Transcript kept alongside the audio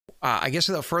I guess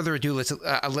without further ado,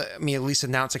 let me at least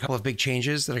announce a couple of big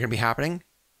changes that are going to be happening.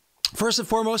 First and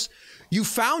foremost, you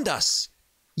found us.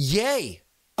 Yay.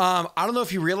 I don't know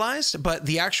if you realized, but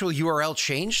the actual URL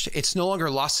changed. It's no longer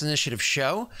Lost Initiative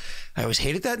Show. I always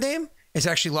hated that name. It's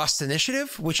actually Lost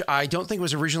Initiative, which I don't think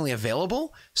was originally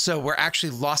available. So we're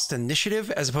actually Lost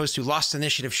Initiative as opposed to Lost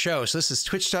Initiative Show. So this is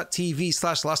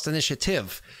twitch.tv/Lost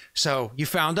Initiative. So you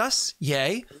found us.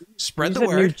 Yay. Spread the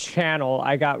word. New channel.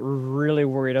 I got really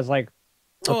worried. I was like,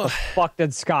 what the fuck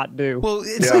did Scott do? Well,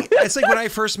 it's like when I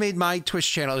first made my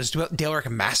Twitch channel, it was Daleric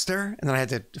Master. And then I had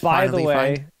to By the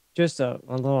way, just a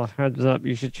little heads up.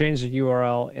 You should change the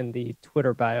URL in the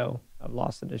Twitter bio of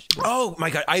Lost Initiative. Oh my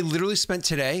God. I literally spent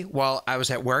today while I was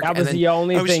at work. That was the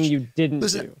only thing you didn't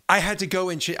do. I had to go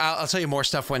and I'll tell you more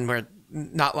stuff when we're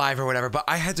not live or whatever, but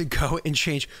I had to go and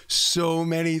change so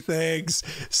many things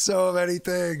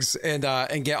and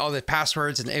get all the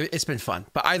passwords, and it's been fun.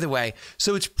 But either way,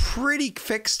 so it's pretty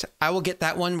fixed. I will get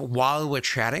that one while we're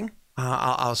chatting.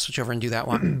 I'll switch over and do that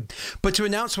one. But to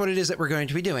announce what it is that we're going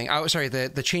to be doing,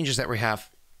 the changes that we have.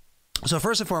 So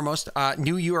first and foremost,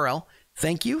 new URL.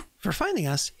 Thank you for finding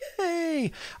us.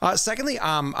 Yay. Secondly,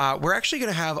 we're actually going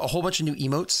to have a whole bunch of new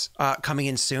emotes coming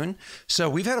in soon. So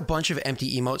we've had a bunch of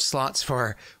empty emote slots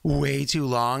for way too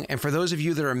long. And for those of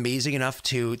you that are amazing enough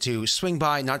to swing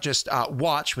by, not just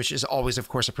watch, which is always, of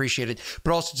course, appreciated,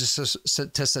 but also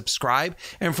to subscribe.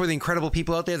 And for the incredible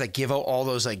people out there that give out all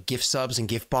those like gift subs and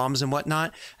gift bombs and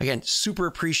whatnot, again, super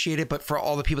appreciated. But for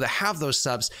all the people that have those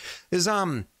subs is,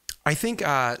 I think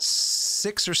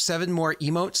 6 or 7 more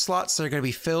emote slots that are going to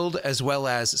be filled, as well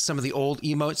as some of the old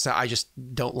emotes that I just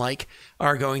don't like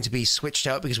are going to be switched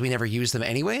out because we never use them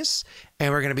anyways.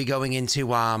 And we're going to be going into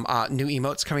new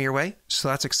emotes coming your way. So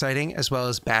that's exciting, as well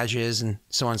as badges and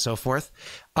so on and so forth.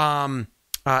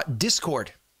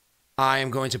 Discord. I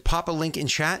am going to pop a link in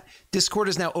chat. Discord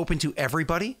is now open to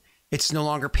everybody. It's no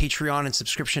longer Patreon and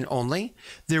subscription only.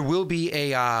 There will be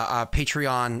a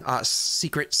Patreon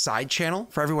secret side channel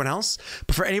for everyone else.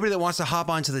 But for anybody that wants to hop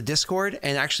onto the Discord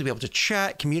and actually be able to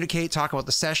chat, communicate, talk about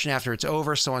the session after it's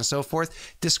over, so on and so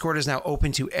forth, Discord is now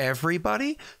open to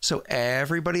everybody. So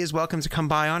everybody is welcome to come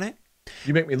by on it.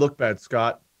 You make me look bad,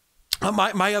 Scott.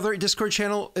 My other Discord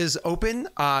channel is open.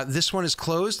 This one is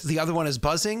closed. The other one is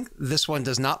buzzing. This one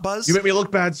does not buzz. You make me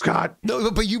look bad, Scott. No,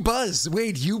 but you buzz.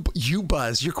 Wade, you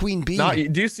buzz. You're Queen Bee.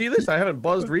 Do you see this? I haven't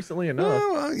buzzed recently enough.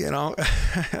 Well, you know,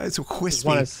 it's a wispy.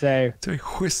 I want to say, it's a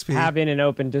wispy. Having an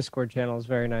open Discord channel is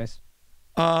very nice.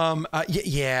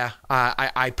 Yeah.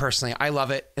 I personally, I love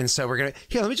it. And so we're going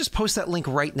to, let me just post that link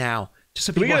right now. Just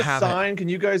so Can we people get a have sign? it. Can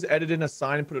you guys edit in a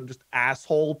sign and put it just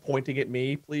asshole pointing at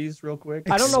me, please, real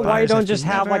quick? I don't know why you don't just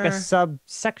have like a never.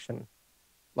 subsection.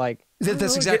 Like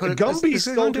That's exactly what Gumby that's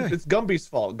stole. exactly what I'm It's Gumby's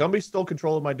fault. Gumby stole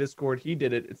control of my Discord. He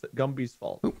did it. It's Gumby's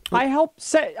fault. I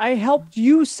helped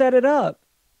you set it up.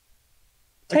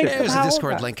 doing. Take the There's a power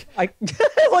Discord back. link.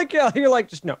 You're like,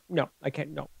 just no, I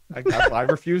can't, no. I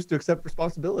refuse to accept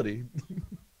responsibility.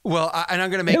 Well, and I'm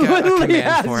going to make It a literally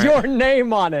command for has it. your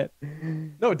name on it.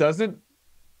 No, it doesn't.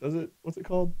 Does it? What's it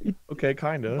called? Okay,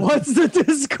 kind of. What's the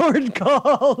Discord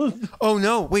called? Oh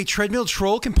no! Wait, Treadmill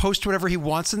Troll can post whatever he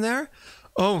wants in there.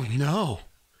 Oh no!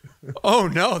 Oh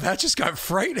no! That just got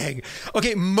frightening.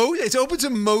 Okay, it's open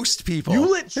to most people.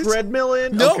 You let Treadmill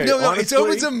in? No, Okay, no. honestly, It's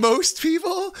open to most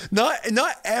people.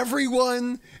 Not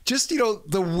everyone. Just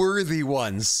the worthy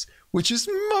ones, which is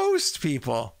most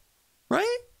people,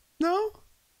 right? No,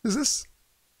 is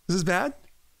this bad?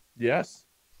 Yes.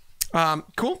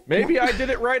 Cool. Maybe I did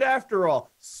it right after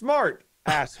all. Smart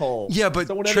asshole. Yeah, but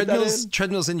Someone edit that in?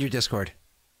 Treadmill's in your Discord.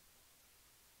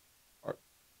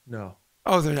 No.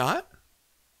 Oh, they're not?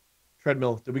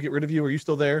 Treadmill, did we get rid of you? Are you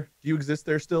still there? Do you exist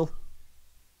there still?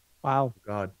 Wow. Oh,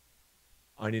 God.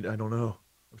 I don't know.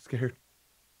 I'm scared.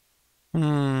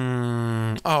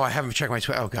 Oh, I haven't checked my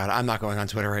Twitter. Oh God, I'm not going on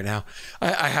Twitter right now.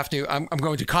 I have to. I'm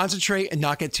going to concentrate and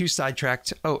not get too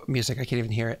sidetracked. Oh, music. I can't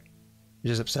even hear it. It's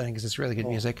just upsetting because it's really good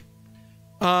music.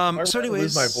 So anyways,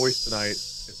 lose my voice tonight.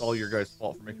 It's all your guys'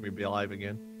 fault for making me be alive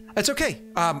again. That's okay.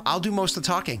 I'll do most of the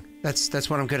talking. That's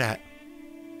what I'm good at.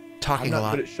 Talking I'm a lot.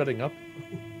 not good at shutting up.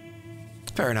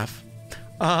 Fair enough.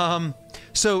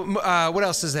 So what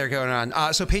else is there going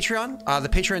on? So Patreon, the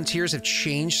Patreon tiers have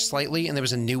changed slightly, and there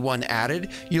was a new one added.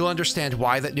 You'll understand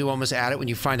why that new one was added when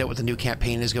you find out what the new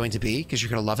campaign is going to be, because you're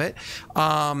going to love it.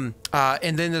 And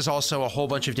then there's also a whole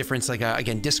bunch of different,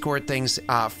 again, Discord things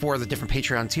for the different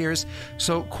Patreon tiers.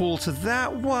 So cool to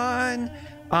that one.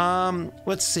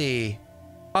 Let's see.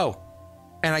 Oh,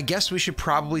 and I guess we should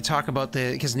probably talk about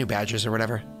because new badges or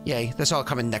whatever. Yay, that's all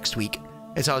coming next week.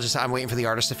 It's all just, I'm waiting for the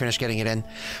artist to finish getting it in.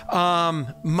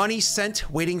 Money sent,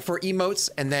 waiting for emotes,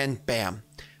 and then bam.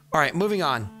 All right, moving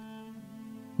on.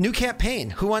 New campaign.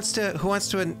 Who wants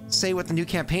to say what the new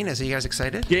campaign is? Are you guys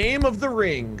excited? Game of the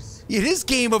Rings. It is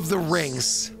Game of the Rings.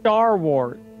 Star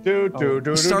Wars. Do do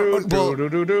do Star- do well- do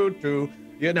do do do.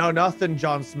 You know nothing,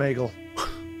 John Smagel.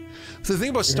 So the thing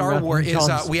about Star nothing, Wars is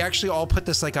John. we actually all put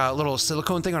this like a little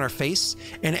silicone thing on our face,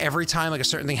 and every time like a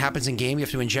certain thing happens in game, you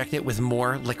have to inject it with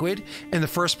more liquid, and the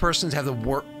first person to have the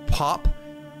wart pop,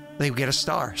 they get a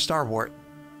star. Star wart.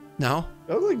 No?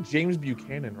 That looks like James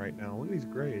Buchanan right now. Look at these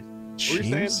grays. What were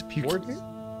you James saying? Buchanan.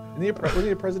 Wasn't he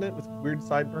a president with weird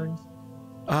sideburns?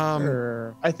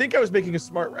 Sure. I think I was making a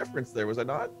smart reference there, was I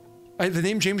not? The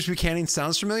name James Buchanan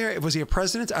sounds familiar. Was he a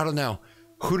president? I don't know.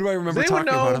 Who do I remember Does anyone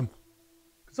talking about know? him?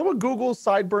 Someone Google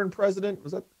sideburn president.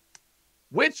 Was that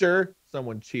Witcher?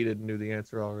 Someone cheated and knew the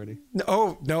answer already.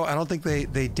 No, no, I don't think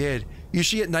they did. You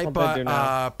should get they do Nightbot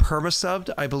now. permasubbed.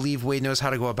 I believe Wade knows how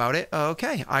to go about it.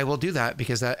 Okay, I will do that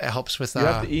because that helps with. You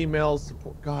have to email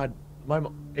support. God, my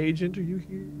agent, are you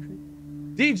here?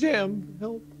 DJM,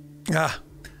 help.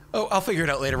 Oh, I'll figure it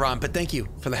out later on. But thank you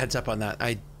for the heads up on that.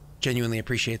 I genuinely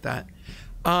appreciate that.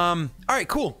 All right,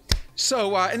 cool.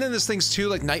 So, and then there's things too,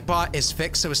 like Nightbot is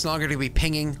fixed, so it's not going to be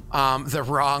pinging the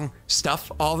wrong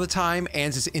stuff all the time,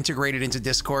 and it's integrated into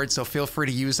Discord. So feel free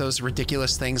to use those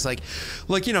ridiculous things, like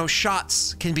you know,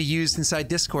 shots can be used inside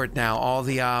Discord now. All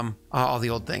the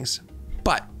old things.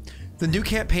 But the new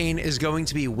campaign is going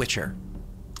to be Witcher.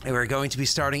 And we're going to be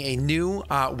starting a new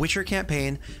Witcher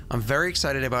campaign. I'm very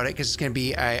excited about it because it's going to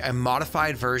be a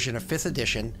modified version of 5th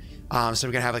edition. So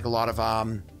we're going to have like a lot of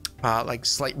like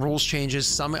slight rules changes.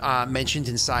 Some mentioned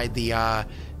inside the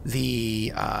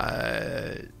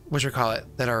what you call it,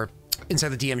 that are inside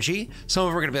the DMG. Some of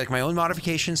them are going to be like my own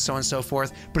modifications, so on and so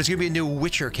forth. But it's going to be a new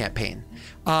Witcher campaign.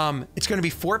 It's going to be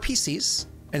 4 PCs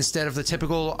instead of the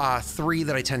typical 3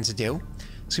 that I tend to do.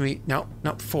 It's going to be no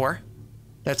 4.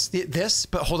 That's this,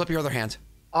 but hold up your other hand.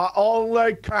 I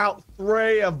only count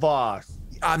 3 of us.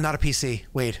 I'm not a PC.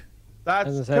 Wade. That's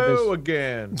As I 2 said, there's-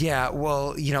 again. Yeah,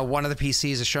 well, you know, one of the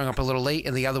PCs is showing up a little late,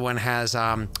 and the other one has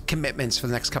commitments for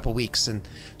the next couple weeks, and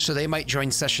so they might join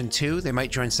session 2. They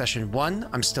might join session 1.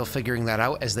 I'm still figuring that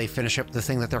out as they finish up the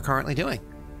thing that they're currently doing.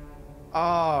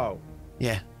 Oh,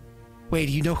 Yeah. Wade,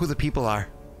 you know who the people are.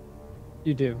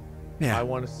 You do. Yeah. I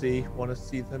want to see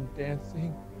them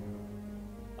dancing.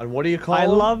 And what do you call I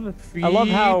them? love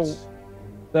how Feet.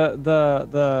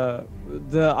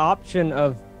 the option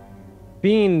of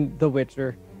being the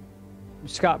Witcher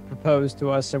just got proposed to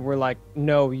us, and we're like,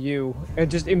 no, you, and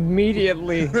just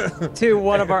immediately to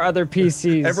one of our other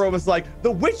PCs. Everyone was like, "The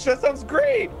Witch, that sounds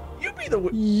great. You be the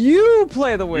Witch. You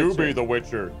play the Witcher. You be the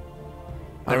Witcher."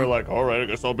 They were like, "All right, I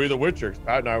guess I'll be the Witcher."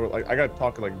 Pat and I were like, I got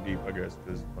talking like deep, I guess,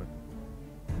 because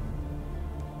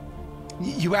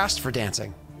You asked for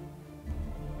dancing.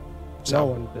 No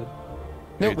one did.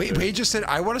 No, Wade just said,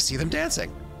 I want to see them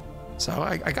dancing. So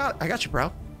I got you,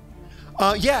 bro.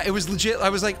 Yeah, it was legit. I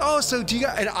was like, oh, so do you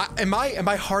got, and in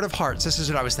my heart of hearts, this is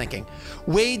what I was thinking.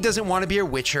 Wade doesn't want to be a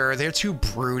Witcher. They're too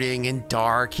brooding and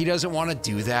dark. He doesn't want to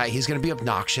do that. He's going to be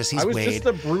obnoxious. He's I was Wade. just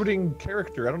a brooding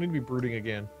character. I don't need to be brooding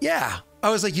again. Yeah. I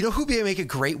was like, you know who'd make a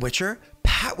great Witcher?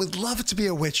 Pat would love to be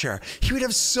a Witcher. He would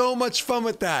have so much fun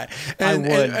with that. And, I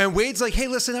would. and Wade's like, hey,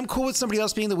 listen, I'm cool with somebody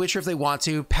else being the Witcher if they want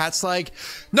to. Pat's like,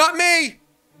 not me.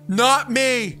 Not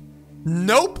me.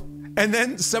 Nope. And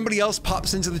then somebody else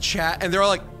pops into the chat and they're all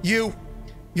like, you're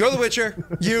the Witcher.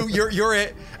 You're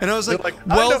it. And I was like, They're like, I don't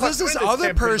know well, if I this is joined other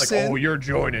campaign. Like, person. oh, you're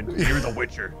joining. You're the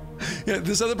Witcher. Yeah,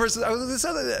 this other person.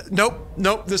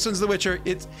 Nope. This one's the Witcher.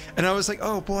 And I was like,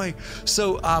 oh boy.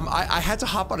 So I had to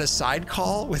hop on a side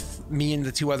call with me and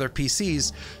the 2 other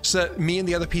PCs, so that me and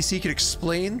the other PC could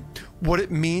explain what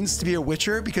it means to be a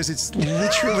Witcher, because it's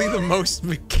literally the most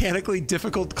mechanically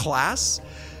difficult class.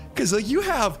 Because like you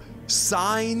have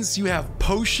signs, you have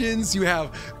potions, you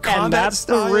have combat And that's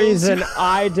styles. the reason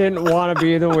I didn't want to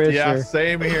be the Witcher. Yeah,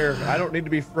 same here. I don't need to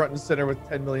be front and center with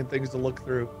 10 million things to look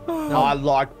through. I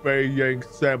like being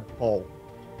simple.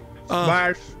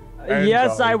 Smash. and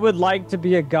Yes, go. I would like to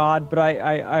be a god, but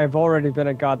I've already been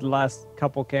a god the last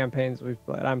couple campaigns we've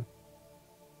played.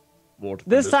 Mortimer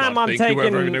This does time not I'm think you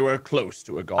ever taking- anywhere close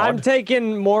to a god. I'm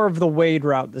taking more of the Wade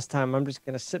route this time. I'm just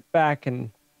gonna sit back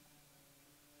and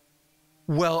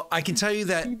Well, I can tell you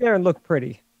that be there and look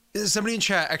pretty. somebody in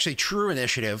chat, actually True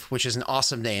Initiative, which is an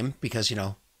awesome name because you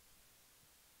know.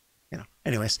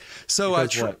 Anyways, so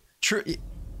Because what? True,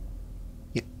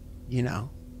 you know.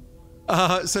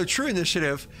 So True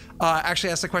Initiative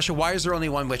actually asked the question, why is there only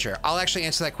one Witcher? I'll actually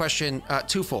answer that question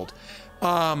twofold.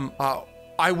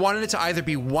 I wanted it to either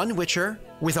be one Witcher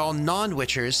with all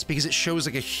non-Witchers, because it shows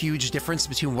like a huge difference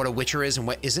between what a Witcher is and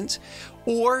what isn't,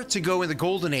 or to go in the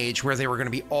Golden Age where they were going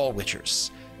to be all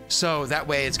Witchers. So that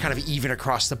way it's kind of even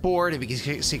across the board, and we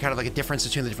can see kind of like a difference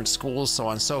between the different schools, so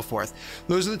on and so forth.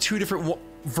 Those are the two different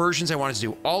versions I wanted to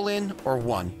do, all in or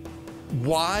one.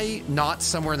 Why not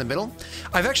somewhere in the middle?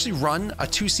 I've actually run a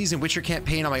 2-season Witcher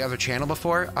campaign on my other channel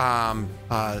before,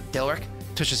 Daleric,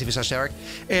 Twitch.tv/Daleric,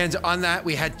 and on that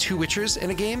we had 2 Witchers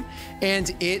in a game,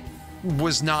 and it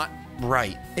was not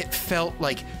right. It felt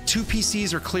like 2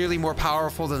 PCs are clearly more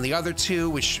powerful than the other 2,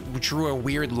 which drew a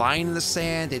weird line in the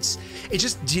sand. It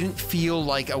just didn't feel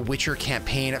like a Witcher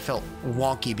campaign. It felt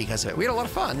wonky because of it. We had a lot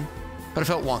of fun, but it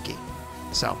felt wonky.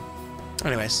 So,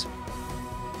 anyways,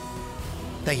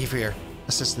 thank you for your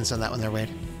assistance on that one there, Wade.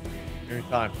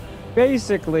 Anytime.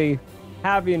 Basically,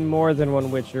 having more than one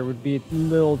Witcher would be a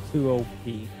little too OP.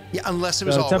 Yeah, unless it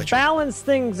was So all to Witcher. balance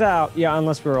things out, yeah,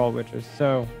 unless we're all Witchers.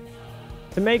 So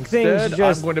to make Instead, things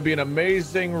just I'm going to be an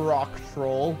amazing rock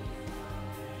troll.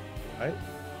 Right?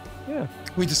 yeah.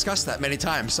 We discussed that many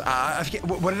times. I forget,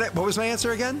 what was my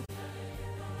answer again?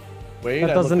 Wait,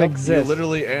 That I doesn't look up to exist. you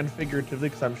literally and figuratively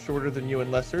because I'm shorter than you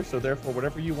and lesser, so therefore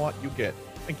whatever you want, you get.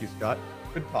 Thank you, Scott.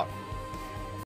 Good talk.